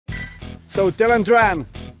So Duane,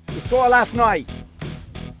 the score last night,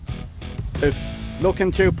 is looking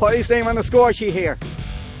to put his name on the score sheet here.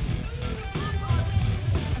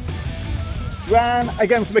 Duane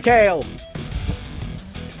against McHale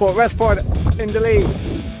to put Westport in the lead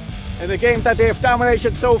in a game that they've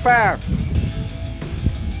dominated so far.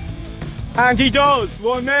 And he does,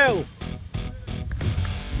 1-0.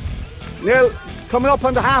 Nil coming up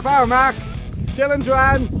on the half-hour mark. Duane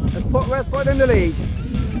has put Westport in the lead.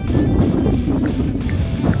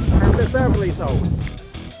 And deservedly so.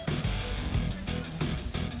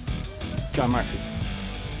 John Murphy,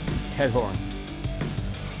 Ted Horan,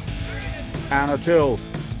 and O'Toole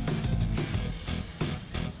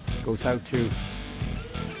goes out to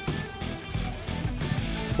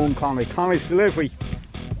Conley. Conley's delivery,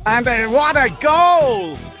 and what a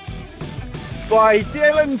goal by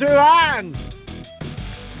Duane!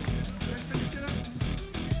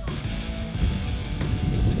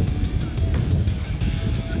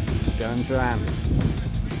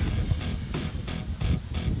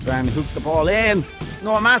 Duane hooks the ball in.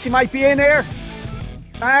 Noah Massey might be in here.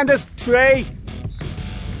 And there's Trey.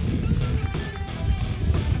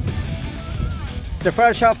 The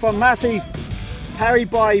first shot from Massey, parried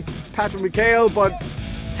by Patrick McHale, but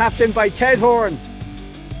tapped in by Ted Horan.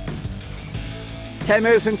 10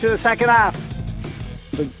 minutes into the second half.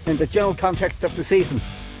 In the general context of the season,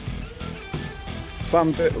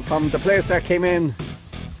 from the players that came in,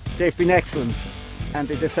 they've been excellent and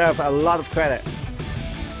they deserve a lot of credit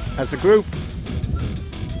as a group,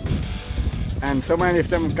 and so many of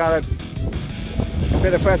them got a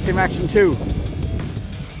bit of first team action too.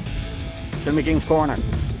 Kilmagene's corner.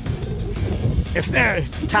 It's there,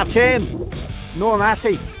 it's tapped in. Noah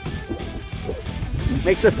Massey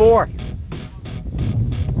makes it 4.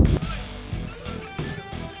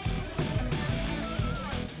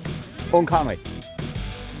 Conley.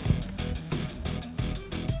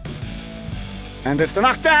 And it's the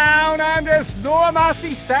knockdown, and it's Noah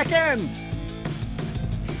Massey second.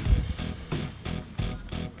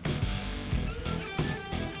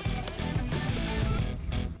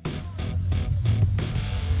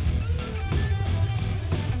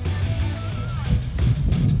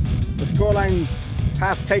 The scoreline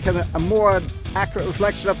perhaps taken a more accurate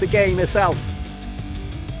reflection of the game itself.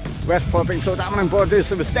 Westport being so dominant, but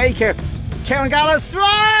there's a mistake here. Kieran Gallagher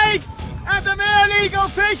strike! And the Mayor League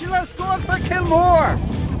official has scored for Kilmore.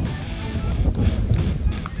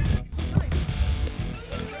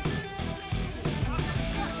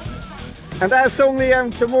 And that's only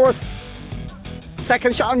Kilmore's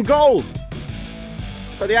second shot on goal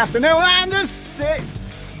for the afternoon. And the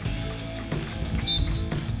 6th.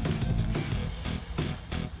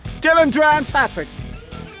 Duane's hat-trick.